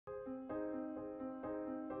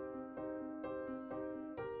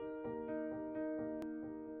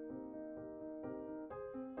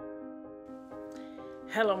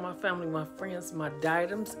Hello, my family, my friends, my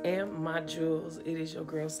diadems, and my jewels. It is your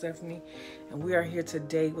girl, Stephanie, and we are here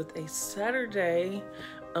today with a Saturday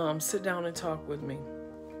sit down and talk with me.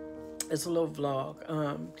 It's a little vlog.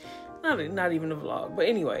 Not even a vlog, but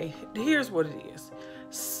anyway, here's what it is.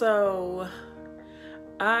 So,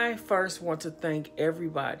 I first want to thank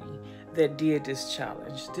everybody that did this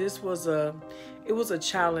challenge. It was a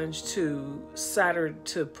challenge to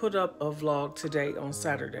put up a vlog today on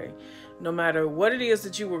Saturday. No matter what it is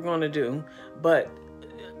that you were going to do, but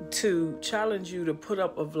to challenge you to put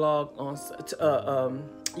up a vlog on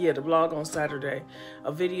the vlog on Saturday,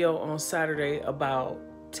 a video on Saturday about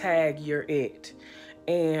tag your it.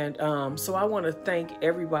 And so I want to thank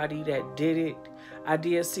everybody that did it. I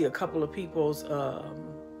did see a couple of people's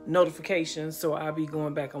notifications, so I'll be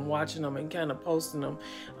going back and watching them and kind of posting them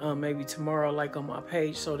maybe tomorrow, like on my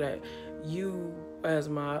page, so that you, as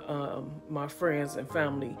my friends and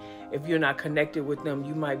family, if you're not connected with them,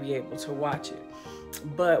 you might be able to watch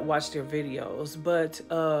their videos. But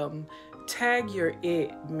tag your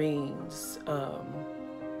it means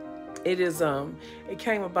it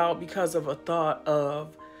came about because of a thought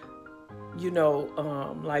of,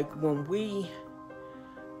 like when we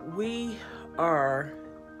are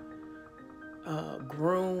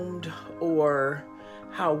groomed, or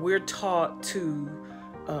how we're taught to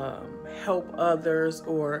help others,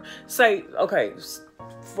 or say, okay,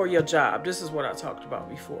 for your job, this is what I talked about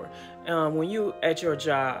before. When you at your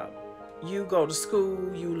job, you go to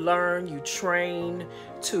school, you learn, you train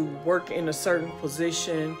to work in a certain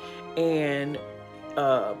position, and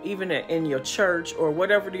even in your church or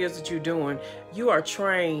whatever it is that you're doing, you are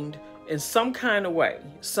trained in some kind of way,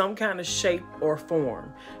 some kind of shape or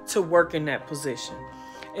form to work in that position.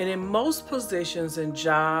 And in most positions and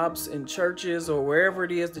jobs in churches or wherever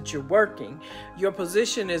it is that you're working, your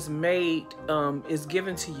position is is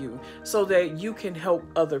given to you so that you can help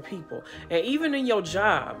other people. And even in your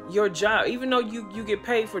job, even though you get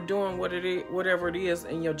paid for doing whatever it is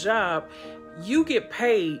in your job, you get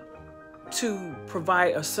paid to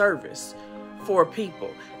provide a service for people.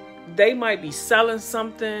 They might be selling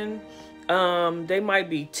something. They might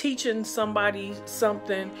be teaching somebody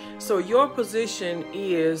something. So your position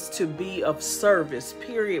is to be of service,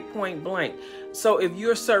 period, point blank. So if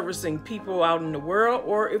you're servicing people out in the world,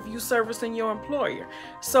 or if you're servicing your employer.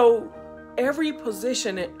 So every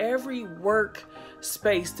position and every work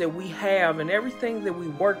space that we have, and everything that we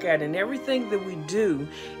work at, and everything that we do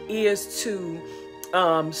is to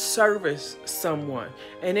service someone.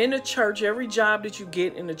 And in a church, every job that you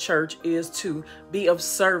get in the church is to be of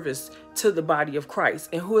service to the body of Christ.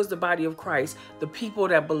 And who is the body of Christ? The people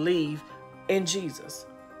that believe in Jesus.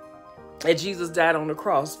 And Jesus died on the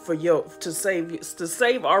cross to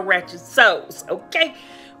save our wretched souls. Okay,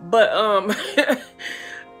 but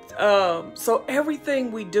so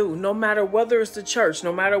everything we do, no matter whether it's the church,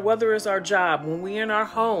 no matter whether it's our job, when we're in our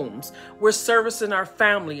homes, we're servicing our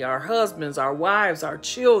family, our husbands, our wives, our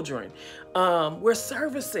children. We're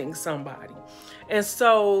servicing somebody. And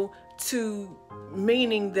so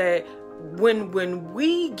meaning that when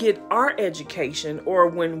we get our education, or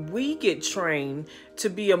when we get trained to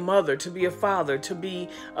be a mother, to be a father, to be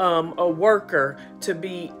a worker, to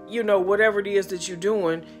be, whatever it is that you're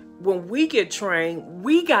doing, when we get trained,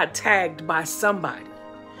 we got tagged by somebody.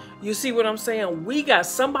 You see what I'm saying?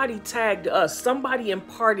 Somebody tagged us. Somebody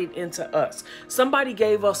imparted into us. Somebody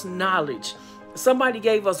gave us knowledge. Somebody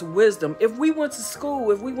gave us wisdom. If we went to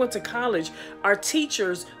school, if we went to college, our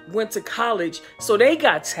teachers went to college, so they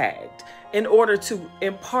got tagged in order to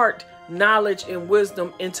impart knowledge and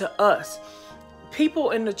wisdom into us.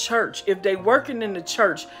 People in the church, if they working in the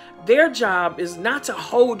church, their job is not to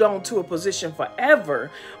hold on to a position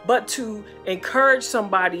forever, but to encourage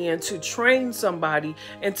somebody and to train somebody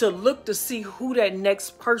and to look to see who that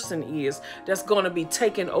next person is that's going to be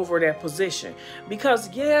taking over that position. Because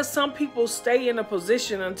some people stay in a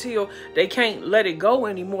position until they can't let it go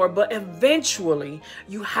anymore, but eventually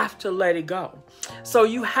you have to let it go. So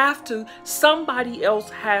somebody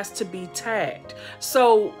else has to be tagged.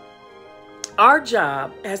 So our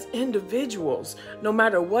job as individuals, no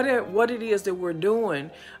matter what it is that we're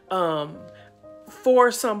doing,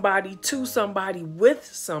 for somebody, to somebody, with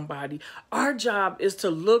somebody, our job is to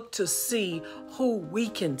look to see who we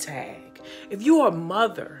can tag. If you're a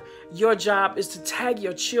mother, your job is to tag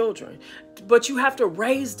your children, but you have to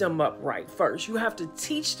raise them up right first. You have to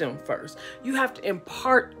teach them first. You have to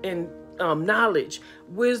impart knowledge,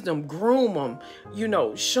 wisdom, groom them,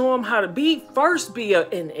 show them how to be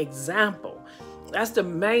an example. That's the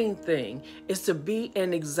main thing, is to be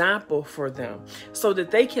an example for them so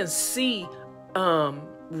that they can see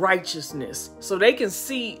righteousness, so they can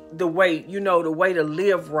see the way, the way to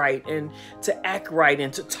live right and to act right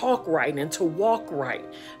and to talk right and to walk right,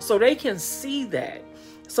 so they can see that.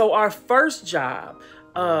 So our first job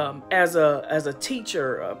as a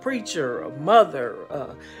teacher, a preacher, a mother,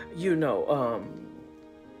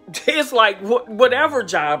 it's like whatever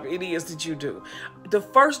job it is that you do, the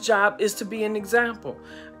first job is to be an example.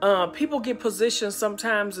 People get positions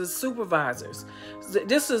sometimes as supervisors.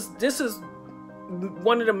 This is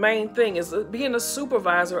one of the main things is being a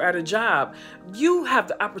supervisor at a job. You have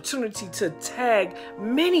the opportunity to tag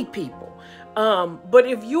many people. But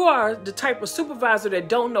if you are the type of supervisor that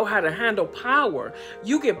don't know how to handle power,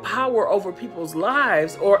 you get power over people's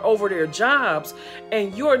lives or over their jobs,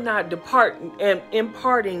 and you're not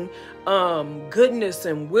imparting goodness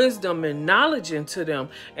and wisdom and knowledge into them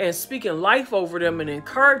and speaking life over them and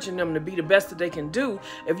encouraging them to be the best that they can do.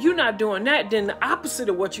 If you're not doing that, then the opposite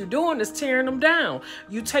of what you're doing is tearing them down.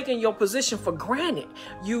 You taking your position for granted.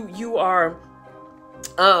 You are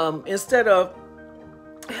instead of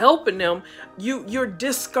helping them, you're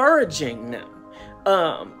discouraging them.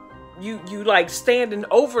 You like standing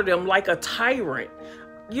over them like a tyrant.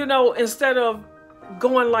 Instead of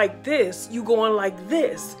going like this, you going like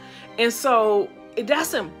this. And so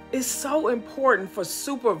it's so important for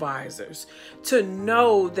supervisors to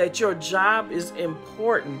know that your job is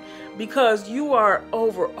important, because you are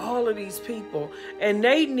over all of these people and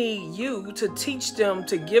they need you to teach them,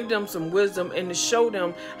 to give them some wisdom and to show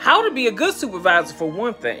them how to be a good supervisor, for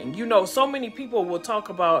one thing. So many people will talk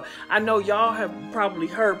about, I know y'all have probably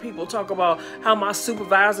heard people talk about how my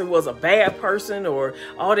supervisor was a bad person, or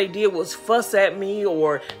all they did was fuss at me,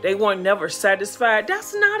 or they weren't never satisfied.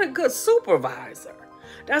 That's not a good supervisor.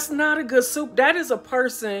 That's not a good that is a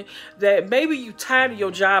person that maybe you tired of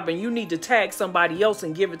your job and you need to tag somebody else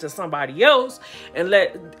and give it to somebody else and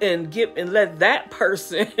let that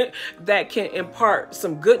person that can impart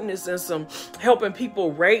some goodness and some helping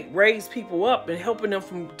people raise people up and helping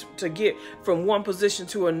them to get from one position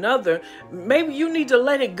to another. Maybe you need to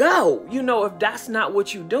let it go, if that's not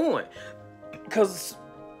what you're doing. Because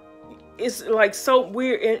it's like so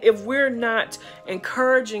weird if we're not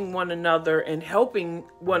encouraging one another and helping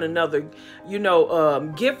one another,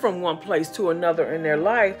 get from one place to another in their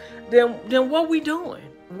life, then what we doing?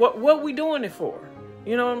 What we doing it for?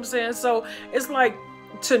 You know what I'm saying? So it's like,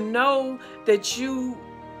 to know that you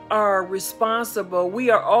are responsible.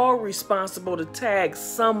 We are all responsible to tag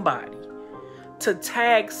somebody.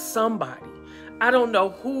 I don't know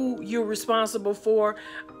who you're responsible for.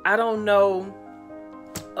 I don't know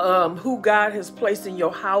who God has placed in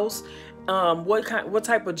your house, what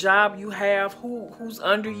type of job you have, who's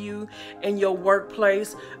under you in your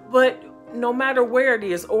workplace. But no matter where it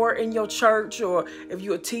is, or in your church, or if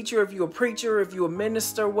you're a teacher, if you're a preacher, if you're a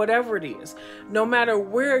minister, whatever it is, no matter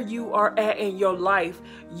where you are at in your life,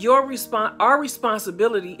 our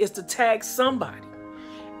responsibility is to tag somebody,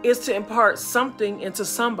 is to impart something into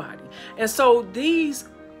somebody. And so these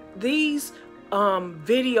videos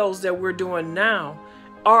that we're doing now,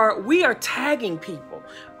 we are tagging people,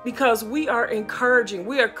 because we are encouraging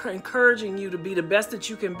you to be the best that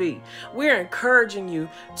you can be. We're encouraging you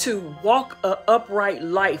to walk an upright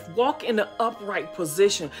life, walk in an upright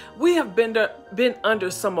position. We have been under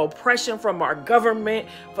some oppression from our government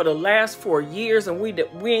for the last 4 years, and we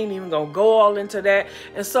ain't even gonna go all into that.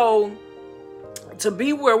 And so to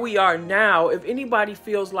be where we are now, if anybody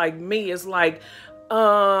feels like me, it's like,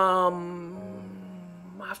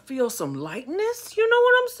 I feel some lightness, you know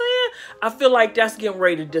what I'm saying? I feel like that's getting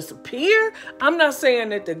ready to disappear. I'm not saying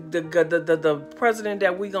that the president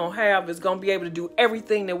that we gonna have is gonna be able to do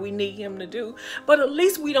everything that we need him to do, but at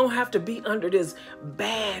least we don't have to be under this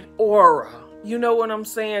bad aura. You know what I'm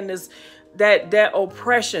saying? That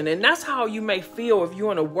oppression. And that's how you may feel if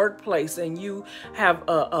you're in a workplace and you have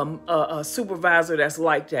a supervisor that's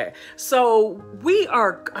like that. So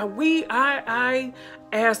I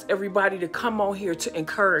asked everybody to come on here to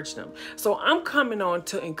encourage them. So I'm coming on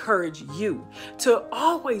to encourage you to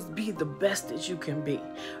always be the best that you can be.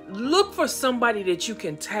 Look for somebody that you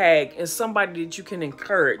can tag, and somebody that you can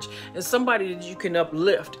encourage, and somebody that you can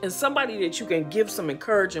uplift, and somebody that you can give some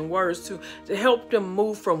encouraging words to help them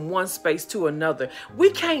move from one space to another. We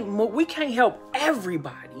can't help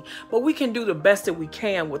everybody, but we can do the best that we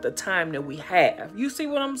can with the time that we have. You see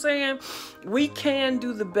what I'm saying? We can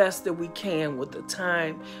do the best that we can with the time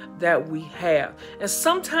time that we have. And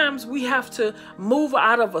sometimes we have to move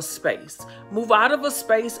out of a space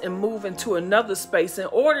and move into another space in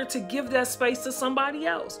order to give that space to somebody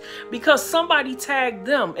else, because somebody tagged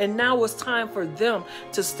them, and now it's time for them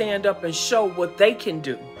to stand up and show what they can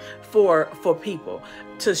do for people,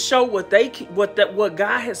 to show what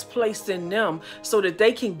God has placed in them, so that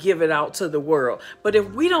they can give it out to the world. But if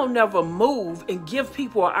we don't never move and give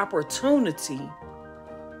people an opportunity,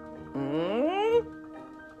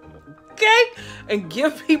 okay, and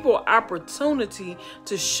give people opportunity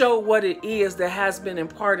to show what it is that has been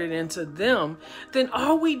imparted into them, then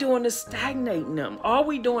all we doing is stagnating them. All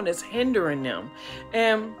we doing is hindering them.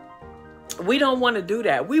 And we don't want to do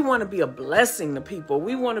that. We want to be a blessing to people.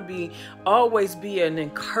 We want to always be an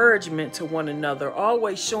encouragement to one another,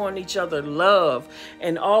 always showing each other love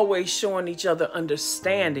and always showing each other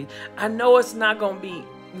understanding. I know we're not going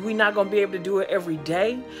to be able to do it every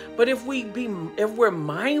day, but if we're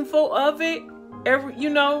mindful of it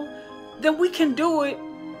then we can do it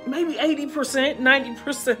maybe 80%,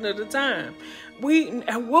 90% of the time.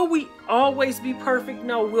 Will we always be perfect?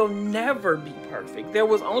 No, we'll never be perfect. There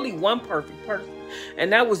was only one perfect person,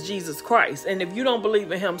 and that was Jesus Christ. And if you don't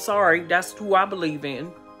believe in him, sorry, that's who I believe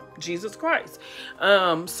in, Jesus Christ.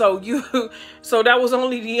 So that was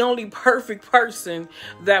the only perfect person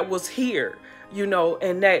that was here,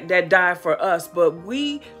 and that died for us. But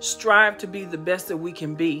we strive to be the best that we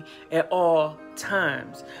can be at all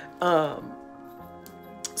times.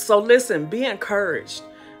 So listen, be encouraged.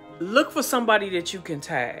 Look for somebody that you can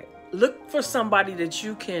tag. Look for somebody that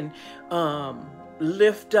you can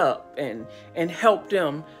lift up and help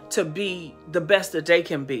them to be the best that they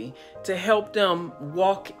can be, to help them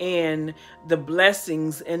walk in the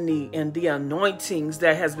blessings and the anointings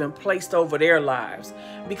that has been placed over their lives.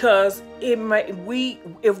 Because if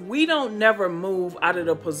we don't never move out of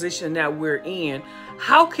the position that we're in,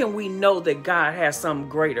 how can we know that God has something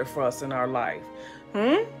greater for us in our life?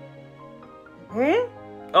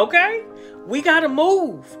 Okay? We got to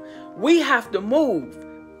move. We have to move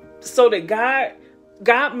so that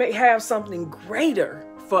God may have something greater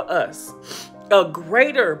for us, a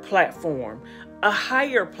greater platform, a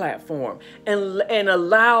higher platform, and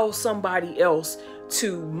allow somebody else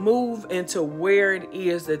to move into where it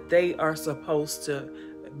is that they are supposed to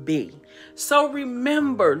be. So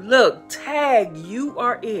remember, look, tag, you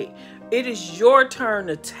are it. It is your turn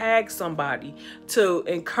to tag somebody, to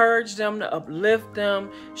encourage them, to uplift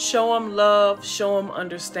them, show them love, show them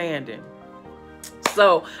understanding.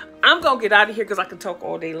 So I'm going to get out of here because I can talk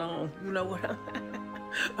all day long. You know what?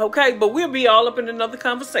 Okay, but we'll be all up in another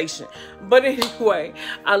conversation. But anyway,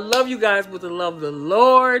 I love you guys with the love of the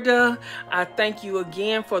Lord. I thank you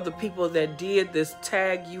again for the people that did this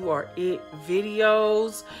Tag You Are It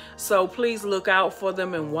videos. So please look out for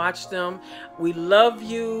them and watch them. We love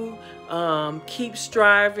you. Keep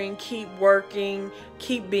striving, keep working,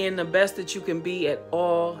 keep being the best that you can be at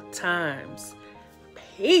all times.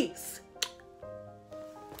 Peace.